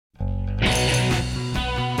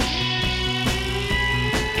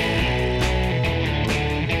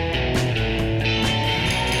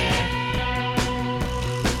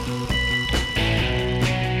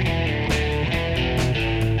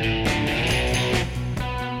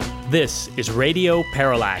This is Radio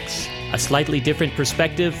Parallax, a slightly different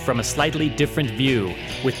perspective from a slightly different view,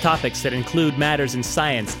 with topics that include matters in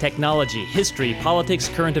science, technology, history, politics,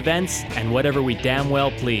 current events, and whatever we damn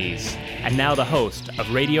well please. And now the host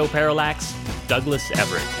of Radio Parallax, Douglas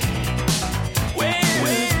Everett.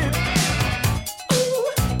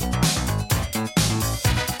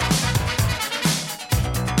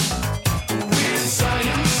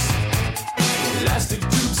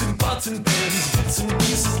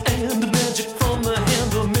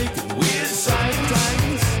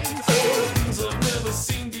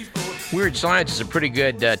 Weird science is a pretty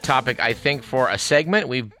good topic, I think, for a segment.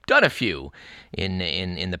 We've done a few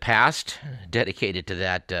in the past dedicated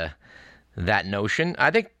to that notion.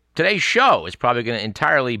 I think today's show is probably going to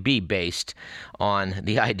entirely be based on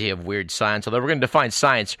the idea of weird science, although we're going to define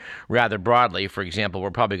science rather broadly. For example,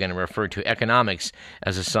 we're probably going to refer to economics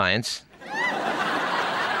as a science.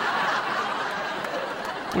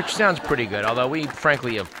 Which sounds pretty good, although we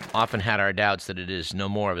frankly have often had our doubts that it is no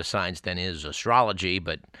more of a science than is astrology,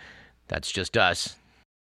 but that's just us.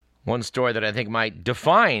 One story that I think might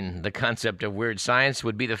define the concept of weird science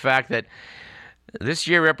would be the fact that this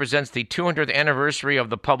year represents the 200th anniversary of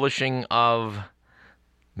the publishing of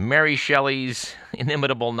Mary Shelley's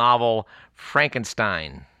inimitable novel,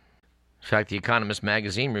 Frankenstein. In fact, The Economist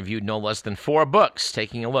magazine reviewed no less than 4 books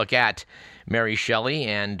taking a look at Mary Shelley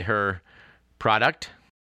and her product.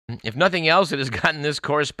 If nothing else, it has gotten this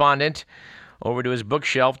correspondent over to his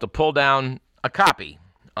bookshelf to pull down a copy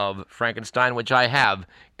of Frankenstein, which I have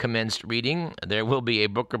commenced reading. There will be a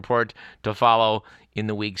book report to follow in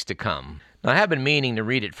the weeks to come. Now, I have been meaning to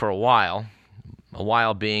read it for a while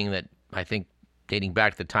being that I think dating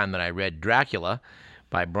back to the time that I read Dracula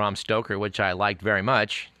by Bram Stoker, which I liked very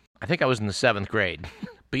much. I think I was in the 7th grade.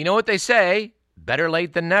 But you know what they say, better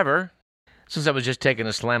late than never. Since I was just taking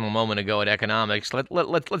a slam a moment ago at economics,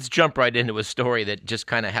 let's jump right into a story that just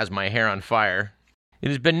kind of has my hair on fire. It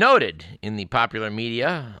has been noted in the popular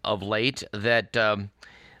media of late that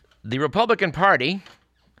the Republican Party,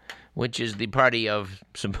 which is the party of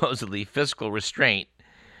supposedly fiscal restraint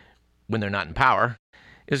when they're not in power,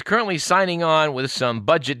 is currently signing on with some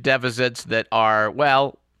budget deficits that are,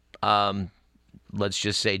 let's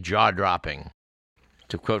just say jaw-dropping.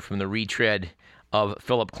 To quote from the retread of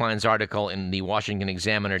Philip Klein's article in the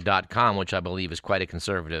WashingtonExaminer.com, which I believe is quite a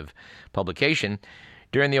conservative publication.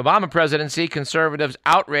 During the Obama presidency, conservatives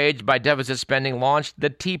outraged by deficit spending launched the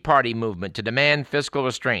Tea Party movement to demand fiscal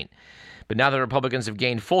restraint. But now that Republicans have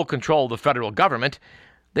gained full control of the federal government,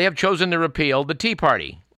 they have chosen to repeal the Tea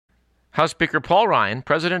Party. House Speaker Paul Ryan,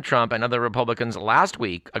 President Trump, and other Republicans last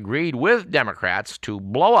week agreed with Democrats to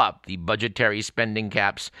blow up the budgetary spending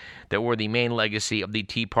caps that were the main legacy of the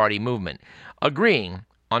Tea Party movement, agreeing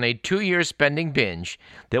on a 2-year spending binge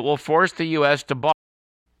that will force the U.S. to borrow.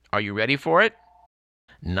 Are you ready for it?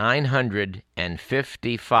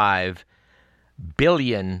 $955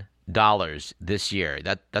 billion this year.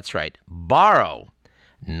 That's right. Borrow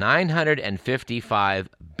 $955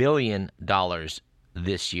 billion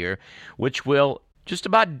this year, which will just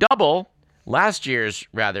about double last year's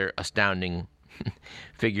rather astounding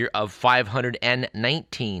figure of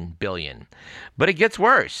 $519 billion. But it gets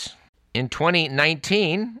worse. In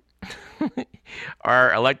 2019,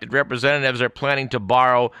 our elected representatives are planning to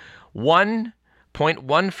borrow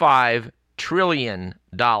 $1.15 trillion,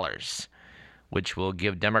 which will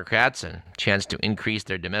give Democrats a chance to increase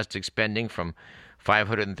their domestic spending from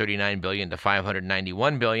 $539 billion to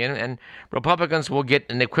 $591 billion, and Republicans will get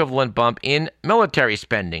an equivalent bump in military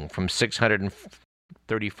spending from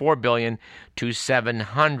 $634 billion to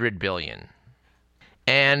 $700 billion.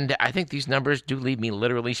 And I think these numbers do leave me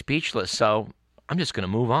literally speechless, so I'm just going to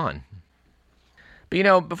move on.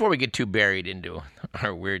 But before we get too buried into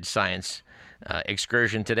our weird science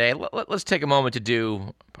excursion today, let's take a moment to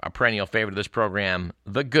do a perennial favorite of this program,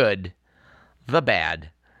 the good, the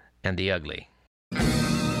bad, and the ugly.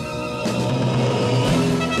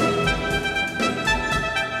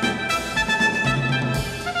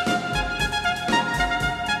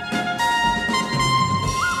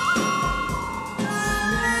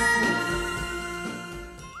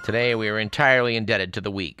 Today, we are entirely indebted to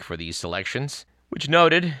The Week for these selections, which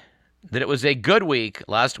noted that it was a good week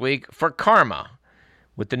last week for karma,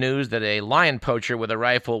 with the news that a lion poacher with a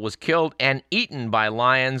rifle was killed and eaten by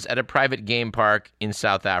lions at a private game park in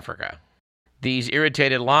South Africa. These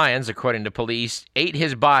irritated lions, according to police, ate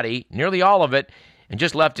his body, nearly all of it, and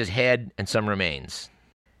just left his head and some remains.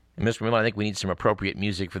 And Mr. Miller, I think we need some appropriate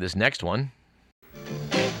music for this next one.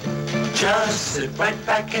 Just sit right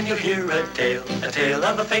back and you'll hear a tale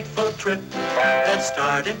of a fateful trip that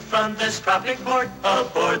started from this tropic port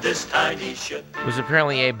aboard this tiny ship. It was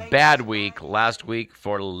apparently a bad week last week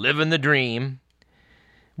for living the dream,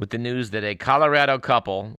 with the news that a Colorado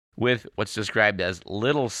couple with what's described as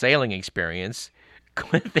little sailing experience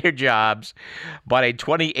quit their jobs, bought a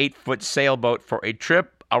 28-foot sailboat for a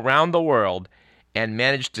trip around the world, and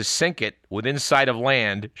managed to sink it within sight of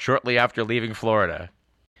land shortly after leaving Florida.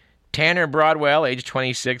 Tanner Broadwell, age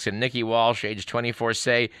 26, and Nikki Walsh, age 24,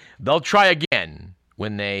 say they'll try again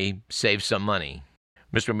when they save some money.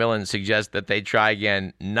 Mr. Millen suggests that they try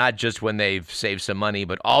again not just when they've saved some money,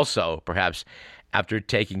 but also, perhaps, after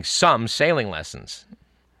taking some sailing lessons.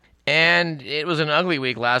 And it was an ugly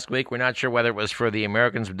week last week. We're not sure whether it was for the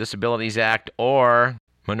Americans with Disabilities Act or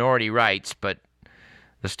minority rights, but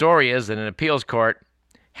the story is that an appeals court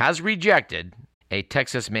has rejected a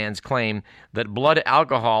Texas man's claim that blood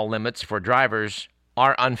alcohol limits for drivers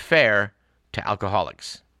are unfair to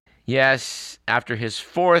alcoholics. Yes, after his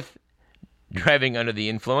fourth driving under the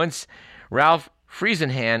influence, Ralph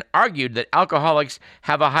Friesenhan argued that alcoholics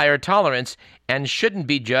have a higher tolerance and shouldn't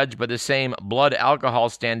be judged by the same blood alcohol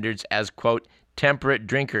standards as, quote, temperate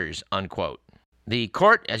drinkers, unquote. The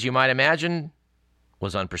court, as you might imagine,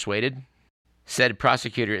 was unpersuaded. Said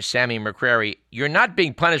prosecutor Sammy McCrary, "You're not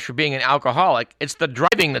being punished for being an alcoholic. It's the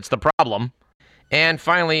driving that's the problem." And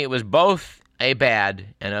finally, it was both a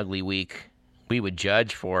bad and ugly week, we would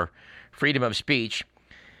judge, for freedom of speech,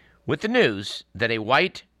 with the news that a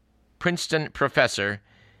white Princeton professor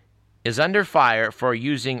is under fire for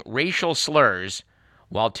using racial slurs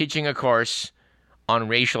while teaching a course on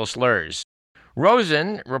racial slurs.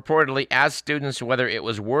 Rosen reportedly asked students whether it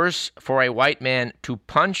was worse for a white man to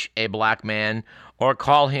punch a black man or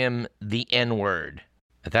call him the N-word.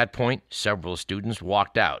 At that point, several students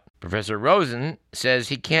walked out. Professor Rosen says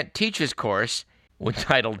he can't teach his course,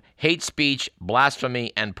 entitled Hate Speech,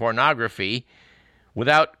 Blasphemy, and Pornography,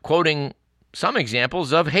 without quoting some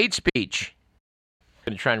examples of hate speech. I'm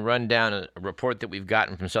going to try and run down a report that we've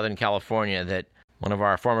gotten from Southern California that one of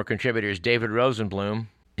our former contributors, David Rosenblum,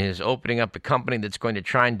 is opening up a company that's going to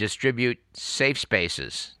try and distribute safe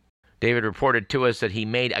spaces. David reported to us that he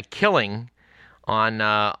made a killing on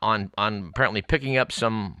apparently picking up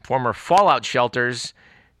some former fallout shelters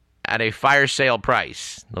at a fire sale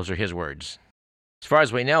price. Those are his words. As far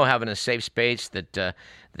as we know, having a safe space that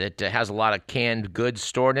has a lot of canned goods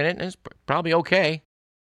stored in it is probably okay.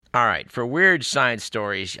 All right, for weird science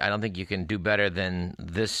stories, I don't think you can do better than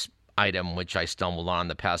this item, which I stumbled on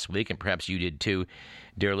the past week, and perhaps you did too,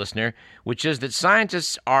 dear listener, which is that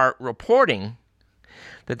scientists are reporting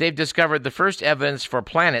that they've discovered the first evidence for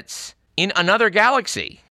planets in another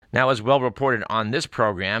galaxy. Now, as well reported on this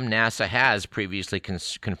program, NASA has previously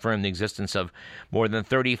confirmed the existence of more than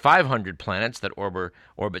 3,500 planets that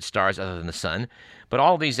orbit stars other than the Sun, but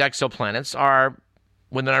all these exoplanets are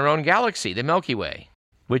within our own galaxy, the Milky Way,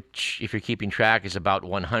 which, if you're keeping track, is about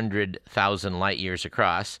 100,000 light years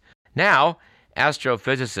across. Now,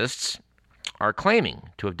 astrophysicists are claiming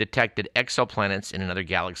to have detected exoplanets in another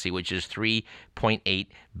galaxy, which is 3.8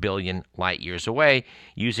 billion light years away,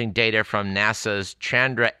 using data from NASA's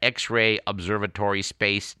Chandra X-ray Observatory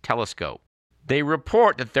Space Telescope. They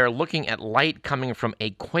report that they're looking at light coming from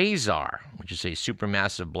a quasar, which is a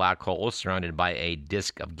supermassive black hole surrounded by a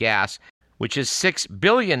disk of gas, which is 6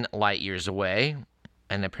 billion light years away,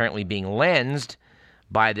 and apparently being lensed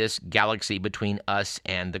by this galaxy between us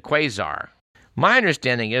and the quasar. My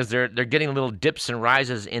understanding is they're getting little dips and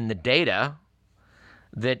rises in the data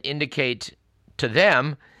that indicate to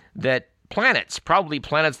them that planets, probably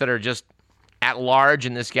planets that are just at large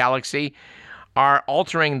in this galaxy, are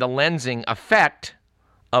altering the lensing effect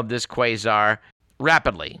of this quasar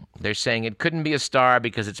rapidly. They're saying it couldn't be a star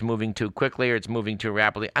because it's moving too quickly or it's moving too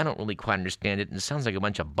rapidly. I don't really quite understand it, and it sounds like a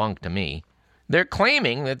bunch of bunk to me. They're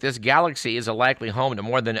claiming that this galaxy is a likely home to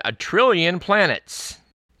more than 1 trillion planets.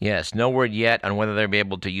 Yes, no word yet on whether they'll be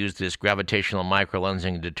able to use this gravitational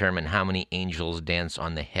microlensing to determine how many angels dance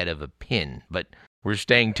on the head of a pin, but we're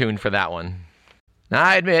staying tuned for that one. Now,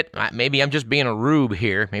 I admit, maybe I'm just being a rube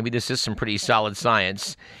here. Maybe this is some pretty solid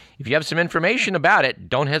science. If you have some information about it,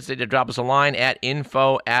 don't hesitate to drop us a line at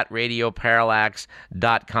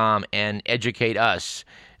info@radioparallax.com and educate us,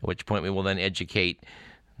 at which point we will then educate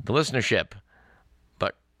the listenership.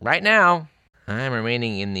 But right now, I'm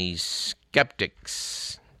remaining in the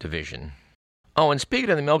skeptics division. Oh, and speaking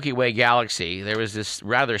of the Milky Way galaxy, there was this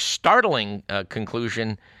rather startling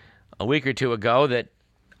conclusion a week or two ago that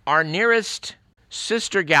our nearest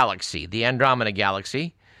sister galaxy, the Andromeda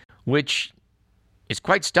Galaxy, which It's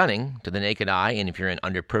quite stunning to the naked eye, and if you're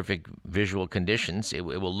under perfect visual conditions, it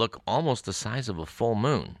will look almost the size of a full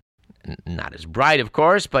moon. Not as bright, of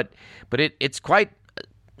course, but it's quite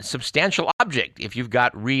a substantial object if you've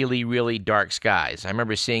got really, really dark skies. I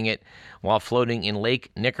remember seeing it while floating in Lake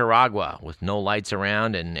Nicaragua with no lights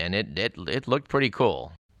around, and it looked pretty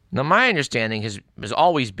cool. Now, my understanding has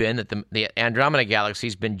always been that the Andromeda Galaxy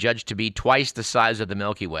has been judged to be twice the size of the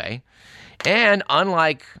Milky Way, and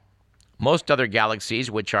unlike most other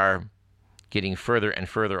galaxies, which are getting further and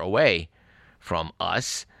further away from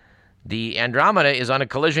us, the Andromeda is on a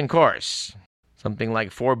collision course. Something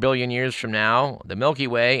like 4 billion years from now, the Milky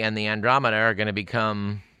Way and the Andromeda are going to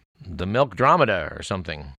become the Milkdromeda or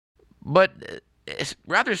something. But it's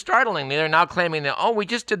rather startlingly, they're now claiming that, we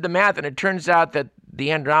just did the math, and it turns out that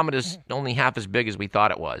the Andromeda is only half as big as we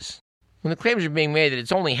thought it was. When the claims are being made that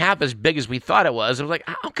it's only half as big as we thought it was like,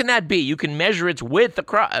 how can that be? You can measure its width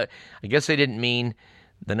across. I guess they didn't mean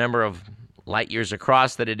the number of light years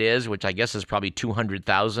across that it is, which I guess is probably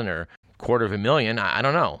 200,000 or 250,000. I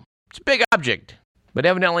don't know. It's a big object, but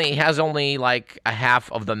evidently it has only like a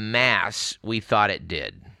half of the mass we thought it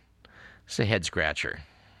did. It's a head scratcher.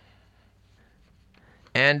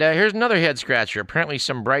 And here's another head scratcher. Apparently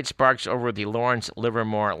some bright sparks over at the Lawrence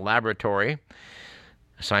Livermore Laboratory.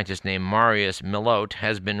 A scientist named Marius Milot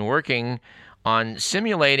has been working on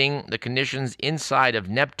simulating the conditions inside of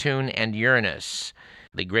Neptune and Uranus,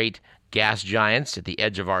 the great gas giants at the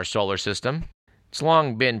edge of our solar system. It's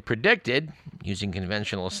long been predicted, using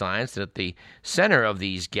conventional science, that at the center of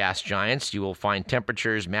these gas giants you will find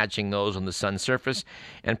temperatures matching those on the sun's surface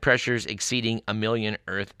and pressures exceeding 1 million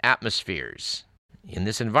Earth atmospheres. In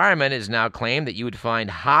this environment, it is now claimed that you would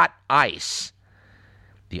find hot ice.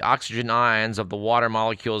 The oxygen ions of the water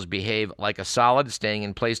molecules behave like a solid, staying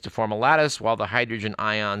in place to form a lattice, while the hydrogen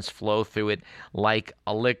ions flow through it like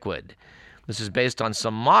a liquid. This is based on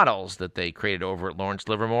some models that they created over at Lawrence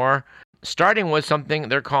Livermore, starting with something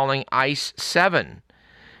they're calling Ice 7,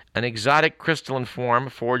 an exotic crystalline form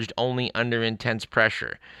forged only under intense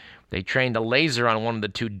pressure. They trained a laser on one of the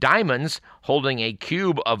two diamonds holding a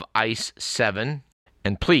cube of Ice 7,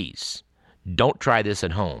 and please, don't try this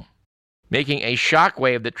at home. Making a shock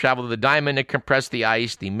wave that traveled to the diamond and compressed the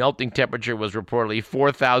ice, the melting temperature was reportedly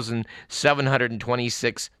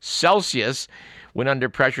 4,726 Celsius, when under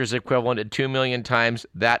pressures equivalent to 2 million times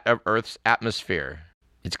that of Earth's atmosphere.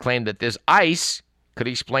 It's claimed that this ice could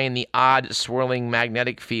explain the odd swirling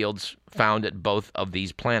magnetic fields found at both of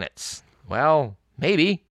these planets. Well,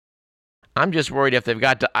 maybe. I'm just worried if they've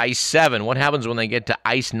got to Ice 7, what happens when they get to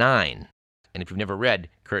Ice 9? And if you've never read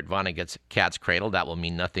Kurt Vonnegut's Cat's Cradle, that will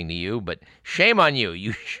mean nothing to you, but shame on you.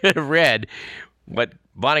 You should have read what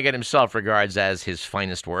Vonnegut himself regards as his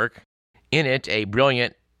finest work. In it, a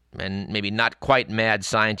brilliant and maybe not quite mad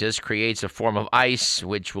scientist creates a form of ice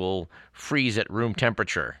which will freeze at room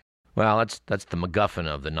temperature. Well, that's the MacGuffin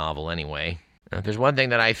of the novel anyway. If there's one thing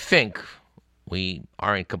that I think we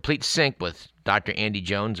are in complete sync with Dr. Andy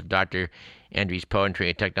Jones of Dr. Andrews Poetry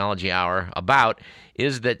and Technology Hour about,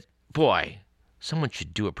 is that, boy, someone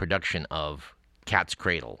should do a production of Cat's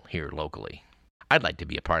Cradle here locally. I'd like to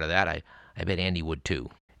be a part of that. I bet Andy would too.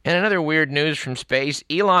 And another weird news from space,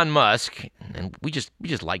 Elon Musk, and we just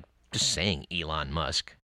like just saying Elon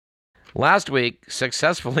Musk, last week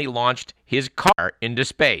successfully launched his car into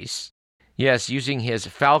space. Yes, using his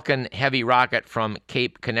Falcon Heavy rocket from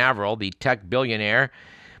Cape Canaveral, the tech billionaire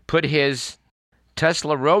put his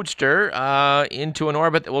Tesla Roadster into an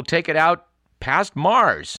orbit that will take it out past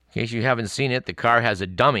Mars. In case you haven't seen it, the car has a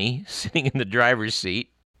dummy sitting in the driver's seat.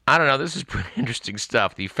 I don't know, this is pretty interesting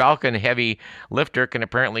stuff. The Falcon Heavy lifter can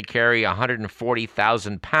apparently carry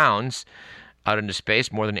 140,000 pounds out into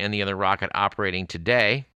space, more than any other rocket operating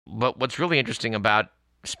today. But what's really interesting about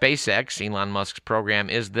SpaceX, Elon Musk's program,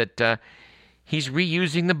 is that he's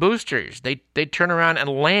reusing the boosters. They turn around and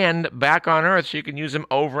land back on Earth so you can use them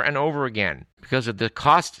over and over again. Because of the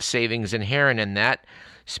cost savings inherent in that,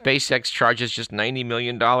 SpaceX charges just $90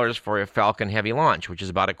 million for a Falcon Heavy launch, which is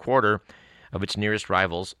about a quarter of its nearest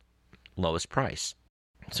rival's lowest price.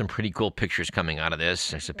 Some pretty cool pictures coming out of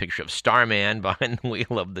this. There's a picture of Starman behind the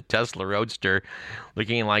wheel of the Tesla Roadster,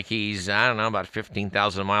 looking like he's, about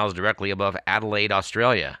 15,000 miles directly above Adelaide,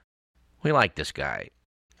 Australia. We like this guy.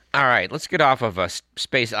 All right, let's get off of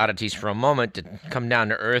space oddities for a moment to come down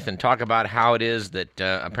to Earth and talk about how it is that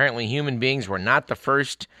apparently human beings were not the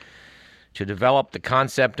first to develop the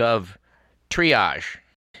concept of triage.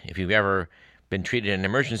 If you've ever been treated in an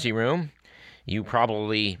emergency room, you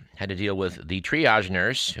probably had to deal with the triage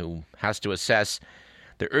nurse who has to assess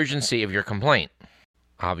the urgency of your complaint.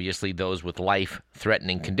 Obviously, those with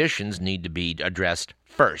life-threatening conditions need to be addressed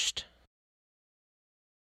first.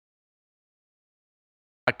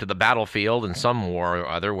 to the battlefield in some war or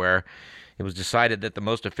other where it was decided that the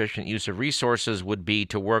most efficient use of resources would be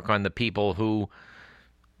to work on the people who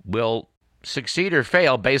will succeed or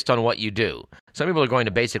fail based on what you do. Some people are going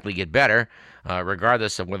to basically get better,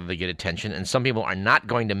 regardless of whether they get attention, and some people are not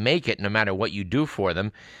going to make it no matter what you do for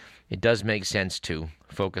them. It does make sense to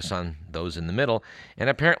focus on those in the middle, and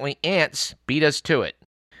apparently ants beat us to it.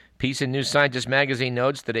 Peace and New Scientist magazine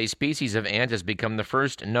notes that a species of ant has become the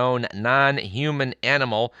first known non-human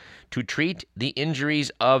animal to treat the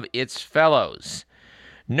injuries of its fellows.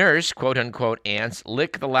 Nurse, quote-unquote, ants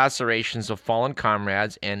lick the lacerations of fallen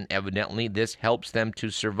comrades, and evidently this helps them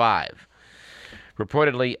to survive.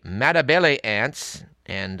 Reportedly, Matabele ants,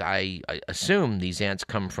 and I assume these ants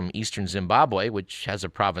come from eastern Zimbabwe, which has a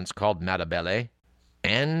province called Matabele,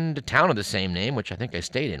 and a town of the same name, which I think I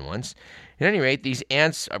stayed in once. At any rate, these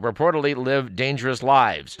ants reportedly live dangerous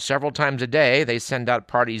lives. Several times a day, they send out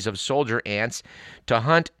parties of soldier ants to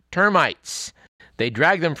hunt termites. They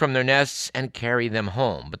drag them from their nests and carry them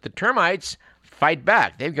home. But the termites fight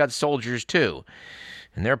back. They've got soldiers too.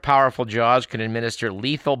 And their powerful jaws can administer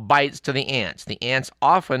lethal bites to the ants. The ants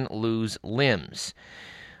often lose limbs.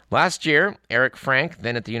 Last year, Eric Frank,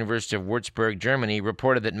 then at the University of Würzburg, Germany,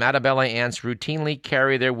 reported that Matabele ants routinely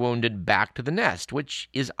carry their wounded back to the nest, which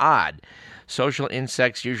is odd. Social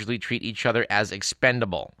insects usually treat each other as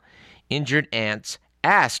expendable. Injured ants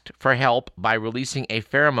asked for help by releasing a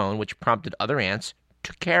pheromone which prompted other ants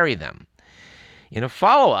to carry them. In a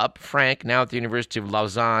follow-up, Frank, now at the University of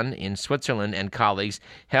Lausanne in Switzerland, and colleagues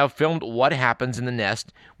have filmed what happens in the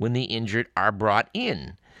nest when the injured are brought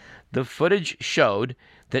in. The footage showed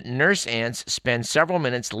that nurse ants spend several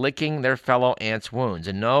minutes licking their fellow ants' wounds.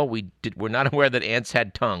 And no, we're not aware that ants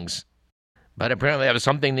had tongues, but apparently they have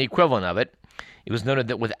something the equivalent of it. It was noted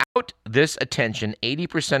that without this attention,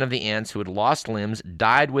 80% of the ants who had lost limbs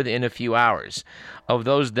died within a few hours. Of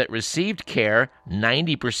those that received care,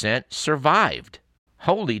 90% survived.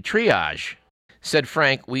 Holy triage. Said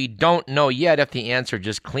Frank, we don't know yet if the ants are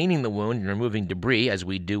just cleaning the wound and removing debris, as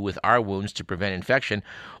we do with our wounds to prevent infection,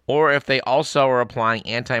 or if they also are applying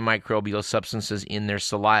antimicrobial substances in their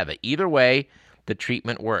saliva. Either way, the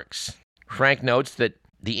treatment works. Frank notes that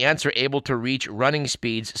the ants are able to reach running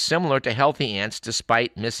speeds similar to healthy ants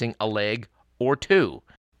despite missing a leg or two.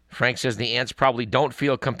 Frank says the ants probably don't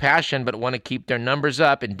feel compassion but want to keep their numbers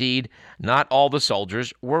up. Indeed, not all the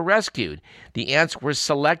soldiers were rescued. The ants were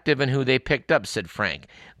selective in who they picked up, said Frank.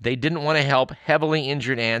 They didn't want to help heavily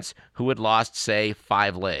injured ants who had lost, say,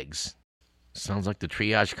 5 legs. Sounds like the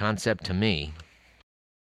triage concept to me.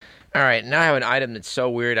 All right, now I have an item that's so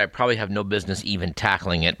weird I probably have no business even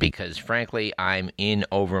tackling it because, frankly, I'm in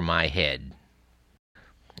over my head.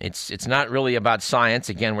 It's not really about science.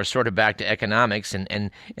 Again, we're sort of back to economics and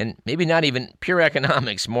maybe not even pure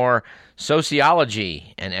economics, more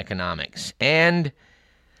sociology and economics and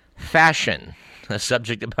fashion, a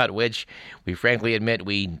subject about which we frankly admit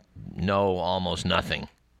we know almost nothing.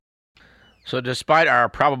 So despite our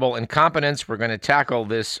probable incompetence, we're going to tackle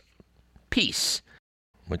this piece,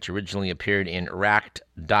 which originally appeared in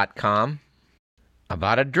Racked.com,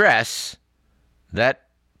 about a dress that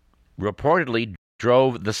reportedly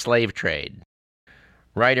drove the slave trade.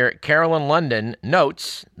 Writer Carolyn London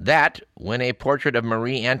notes that when a portrait of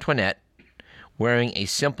Marie Antoinette wearing a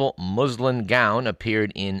simple muslin gown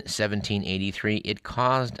appeared in 1783, it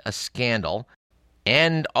caused a scandal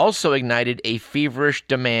and also ignited a feverish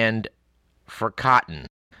demand for cotton.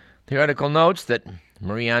 The article notes that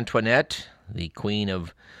Marie Antoinette, the queen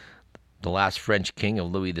of the last French king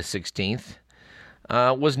of Louis XVI,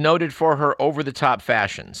 was noted for her over-the-top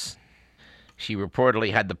fashions. She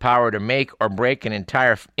reportedly had the power to make or break an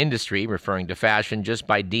entire industry, referring to fashion, just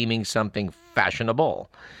by deeming something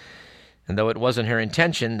fashionable. And though it wasn't her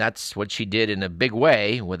intention, that's what she did in a big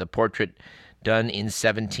way with a portrait done in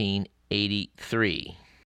 1783.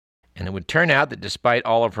 And it would turn out that despite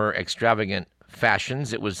all of her extravagant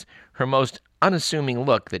fashions, it was her most unassuming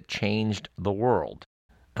look that changed the world,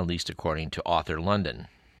 at least according to author London.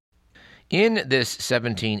 In this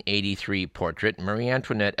 1783 portrait, Marie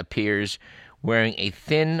Antoinette appears wearing a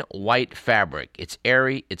thin white fabric. It's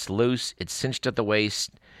airy, it's loose, it's cinched at the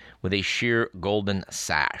waist with a sheer golden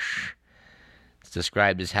sash. It's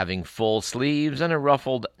described as having full sleeves and a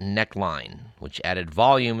ruffled neckline, which added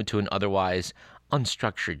volume to an otherwise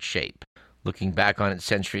unstructured shape. Looking back on it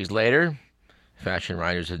centuries later, fashion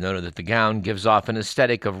writers have noted that the gown gives off an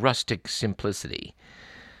aesthetic of rustic simplicity.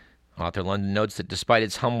 Author London notes that despite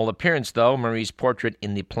its humble appearance, though, Marie's portrait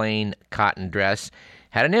in the plain cotton dress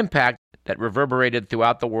had an impact that reverberated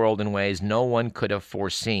throughout the world in ways no one could have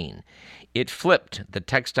foreseen. It flipped the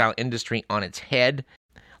textile industry on its head,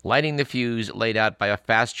 lighting the fuse laid out by a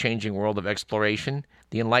fast-changing world of exploration,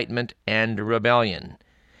 the Enlightenment, and rebellion.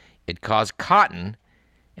 It caused cotton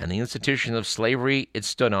and the institution of slavery it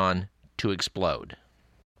stood on to explode.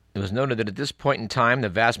 It was noted that at this point in time, the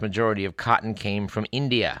vast majority of cotton came from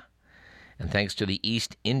India, and thanks to the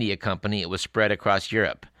East India Company, it was spread across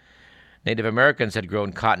Europe. Native Americans had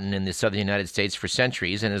grown cotton in the southern United States for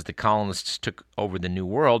centuries, and as the colonists took over the New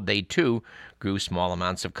World, they too grew small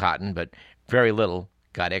amounts of cotton, but very little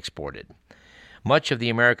got exported. Much of the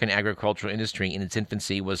American agricultural industry in its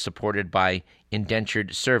infancy was supported by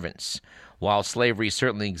indentured servants. While slavery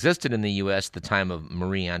certainly existed in the U.S. at the time of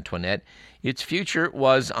Marie Antoinette, its future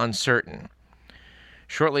was uncertain.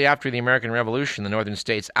 Shortly after the American Revolution, the northern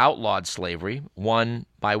states outlawed slavery one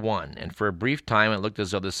by one, and for a brief time it looked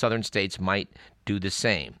as though the southern states might do the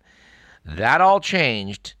same. That all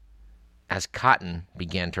changed as cotton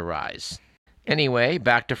began to rise. Anyway,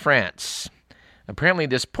 back to France. Apparently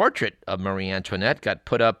this portrait of Marie Antoinette got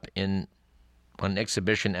put up in an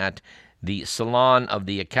exhibition at the Salon of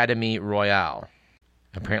the Académie Royale.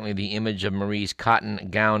 Apparently the image of Marie's cotton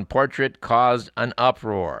gown portrait caused an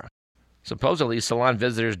uproar. Supposedly, salon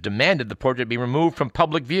visitors demanded the portrait be removed from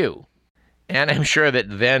public view. And I'm sure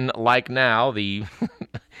that then, like now, the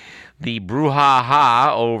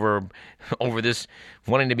brouhaha over this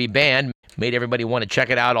wanting to be banned made everybody want to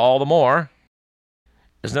check it out all the more.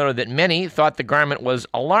 It's noted that many thought the garment was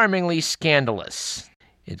alarmingly scandalous.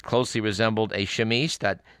 It closely resembled a chemise,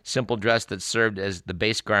 that simple dress that served as the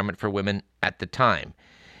base garment for women at the time.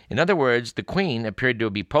 In other words, the queen appeared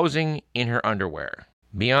to be posing in her underwear.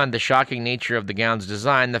 Beyond the shocking nature of the gown's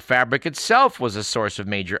design, the fabric itself was a source of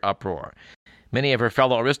major uproar. Many of her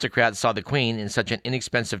fellow aristocrats saw the queen in such an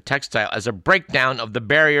inexpensive textile as a breakdown of the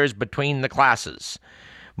barriers between the classes.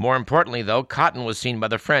 More importantly, though, cotton was seen by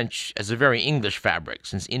the French as a very English fabric,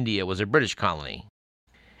 since India was a British colony.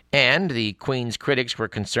 And the Queen's critics were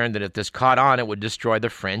concerned that if this caught on, it would destroy the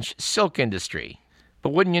French silk industry. But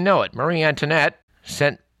wouldn't you know it, Marie Antoinette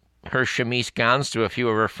sent her chemise gowns to a few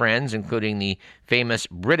of her friends, including the famous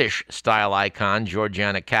British style icon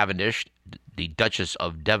Georgiana Cavendish, the Duchess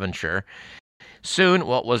of Devonshire. Soon,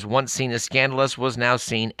 what was once seen as scandalous was now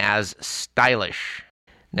seen as stylish.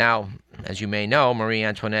 Now, as you may know, Marie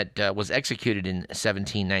Antoinette was executed in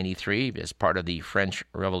 1793 as part of the French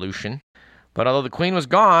Revolution. But although the queen was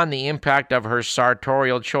gone, the impact of her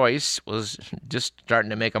sartorial choice was just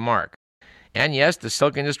starting to make a mark. And yes, the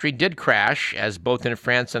silk industry did crash, as both in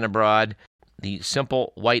France and abroad, the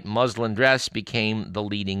simple white muslin dress became the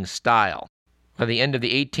leading style. By the end of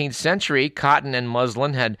the 18th century, cotton and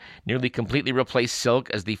muslin had nearly completely replaced silk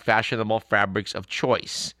as the fashionable fabrics of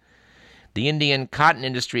choice. The Indian cotton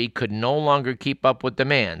industry could no longer keep up with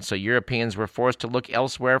demand, so Europeans were forced to look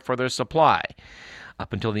elsewhere for their supply.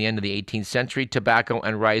 Up until the end of the 18th century, tobacco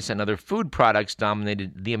and rice and other food products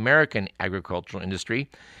dominated the American agricultural industry.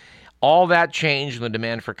 All that changed when the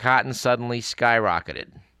demand for cotton suddenly skyrocketed.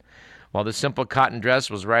 While the simple cotton dress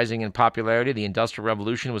was rising in popularity, the Industrial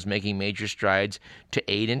Revolution was making major strides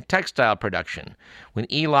to aid in textile production.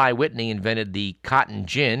 When Eli Whitney invented the cotton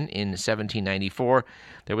gin in 1794,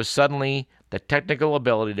 there was suddenly the technical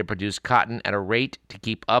ability to produce cotton at a rate to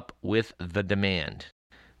keep up with the demand.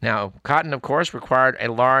 Now, cotton, of course, required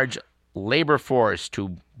a large labor force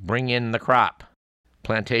to bring in the crop.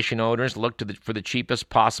 Plantation owners looked for the cheapest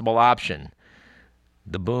possible option.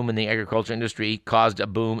 The boom in the agriculture industry caused a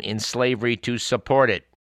boom in slavery to support it.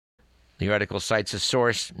 The article cites a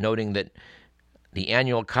source noting that the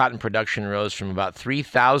annual cotton production rose from about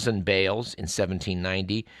 3,000 bales in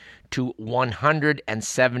 1790 to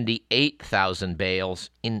 178,000 bales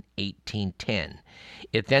in 1810.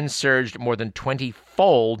 It then surged more than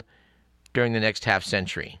 20-fold during the next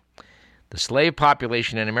half-century. The slave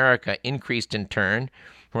population in America increased in turn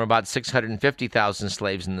from about 650,000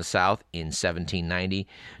 slaves in the South in 1790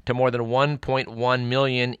 to more than 1.1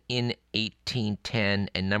 million in 1810,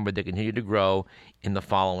 a number that continued to grow in the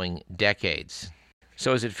following decades.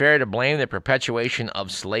 So is it fair to blame the perpetuation of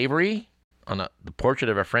slavery on the portrait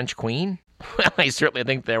of a French queen? Well, I certainly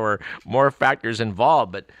think there were more factors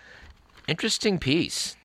involved, but interesting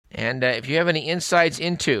piece. And if you have any insights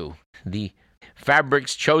into the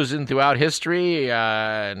fabrics chosen throughout history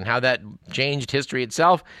and how that changed history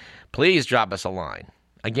itself, please drop us a line.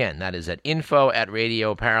 Again, that is at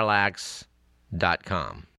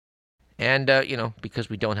info@radioparallax.com. And, because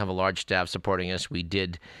we don't have a large staff supporting us, we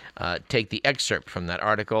did take the excerpt from that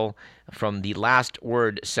article from the last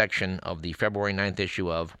word section of the February 9th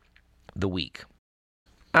issue of The Week.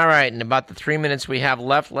 All right, in about the 3 minutes we have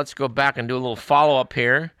left, let's go back and do a little follow-up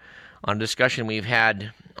here on a discussion we've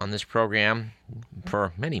had on this program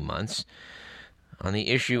for many months on the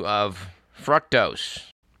issue of fructose,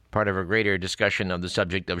 part of a greater discussion of the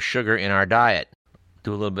subject of sugar in our diet.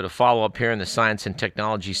 Do a little bit of follow-up here in the Science and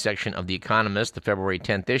Technology section of The Economist, the February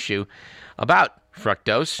 10th issue, about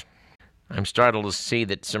fructose. I'm startled to see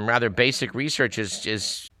that some rather basic research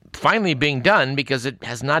is finally being done because it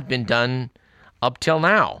has not been done up till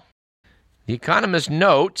now. The Economist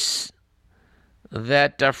notes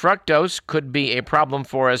that fructose could be a problem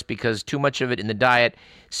for us because too much of it in the diet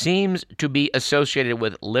seems to be associated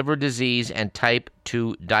with liver disease and type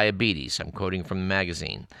 2 diabetes. I'm quoting from the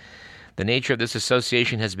magazine. The nature of this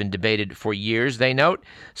association has been debated for years, they note.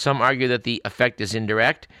 Some argue that the effect is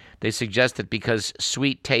indirect. They suggest that because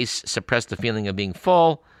sweet tastes suppress the feeling of being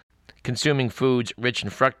full, consuming foods rich in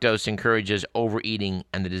fructose encourages overeating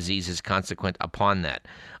and the disease is consequent upon that.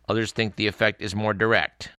 Others think the effect is more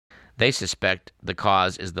direct. They suspect the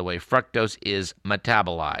cause is the way fructose is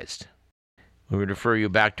metabolized. We would refer you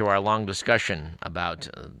back to our long discussion about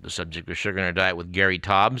the subject of sugar in our diet with Gary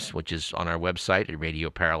Taubes, which is on our website at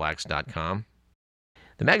radioparallax.com.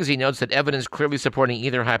 The magazine notes that evidence clearly supporting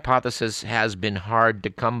either hypothesis has been hard to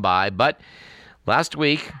come by, but last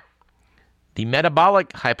week, the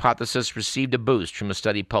metabolic hypothesis received a boost from a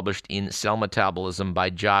study published in Cell Metabolism by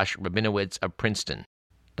Josh Rabinowitz of Princeton.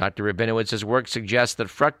 Dr. Rabinowitz's work suggests that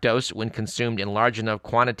fructose, when consumed in large enough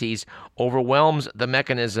quantities, overwhelms the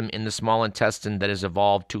mechanism in the small intestine that has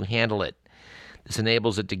evolved to handle it. This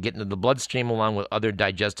enables it to get into the bloodstream along with other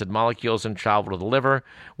digested molecules and travel to the liver,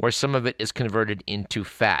 where some of it is converted into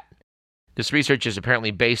fat. This research is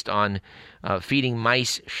apparently based on feeding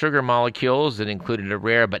mice sugar molecules that included a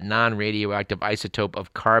rare but non-radioactive isotope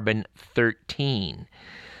of carbon-13.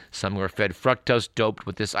 Some were fed fructose doped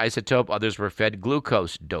with this isotope, others were fed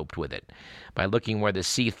glucose doped with it. By looking where the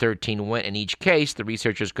C13 went in each case, the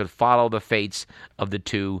researchers could follow the fates of the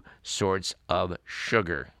two sorts of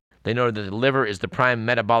sugar. They noted that the liver is the prime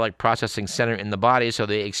metabolic processing center in the body, so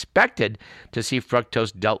they expected to see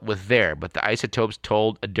fructose dealt with there, but the isotopes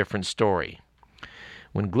told a different story.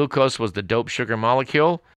 When glucose was the doped sugar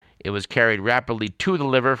molecule, it was carried rapidly to the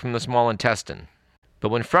liver from the small intestine. But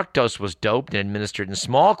when fructose was doped and administered in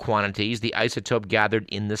small quantities, the isotope gathered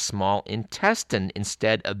in the small intestine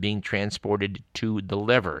instead of being transported to the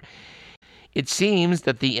liver. It seems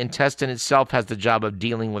that the intestine itself has the job of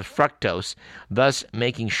dealing with fructose, thus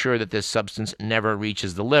making sure that this substance never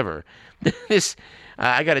reaches the liver. This,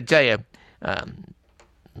 I got to tell you,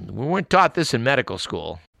 we weren't taught this in medical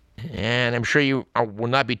school. And I'm sure you will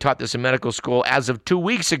not be taught this in medical school as of 2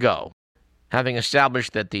 weeks ago. Having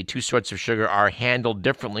established that the two sorts of sugar are handled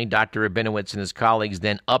differently, Dr. Rabinowitz and his colleagues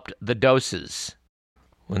then upped the doses.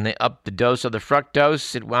 When they upped the dose of the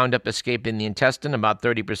fructose, it wound up escaping the intestine. About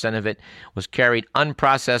 30% of it was carried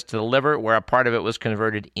unprocessed to the liver, where a part of it was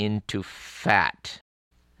converted into fat.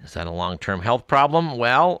 Is that a long-term health problem?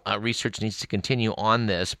 Well, research needs to continue on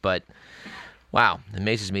this, but wow, it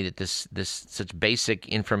amazes me that this such basic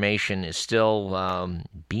information is still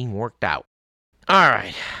being worked out. All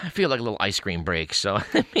right, I feel like a little ice cream break, so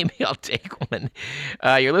maybe I'll take one.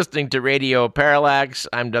 You're listening to Radio Parallax.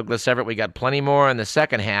 I'm Douglas Everett. We got plenty more in the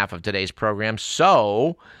second half of today's program,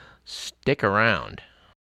 so stick around.